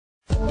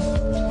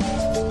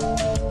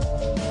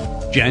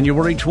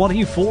January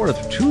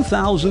 24th,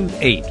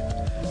 2008.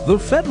 The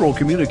Federal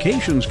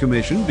Communications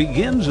Commission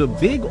begins a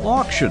big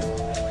auction,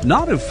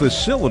 not of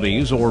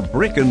facilities or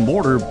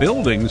brick-and-mortar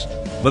buildings,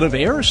 but of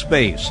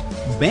airspace,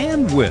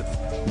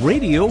 bandwidth,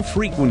 radio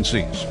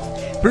frequencies.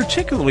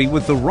 Particularly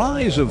with the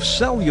rise of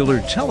cellular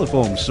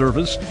telephone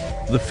service,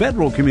 the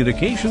Federal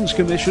Communications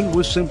Commission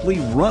was simply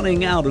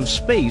running out of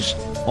space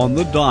on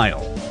the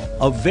dial.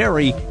 A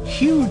very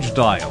huge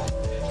dial,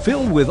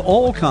 filled with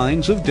all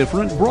kinds of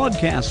different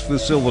broadcast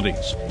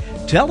facilities.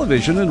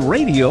 Television and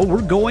radio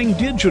were going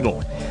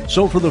digital.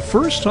 So for the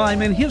first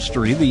time in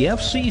history, the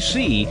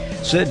FCC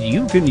said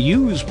you can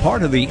use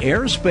part of the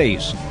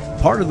airspace,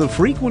 part of the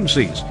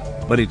frequencies,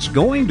 but it's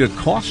going to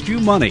cost you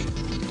money.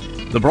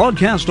 The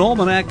Broadcast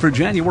Almanac for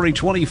January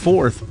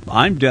 24th.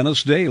 I'm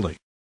Dennis Daly.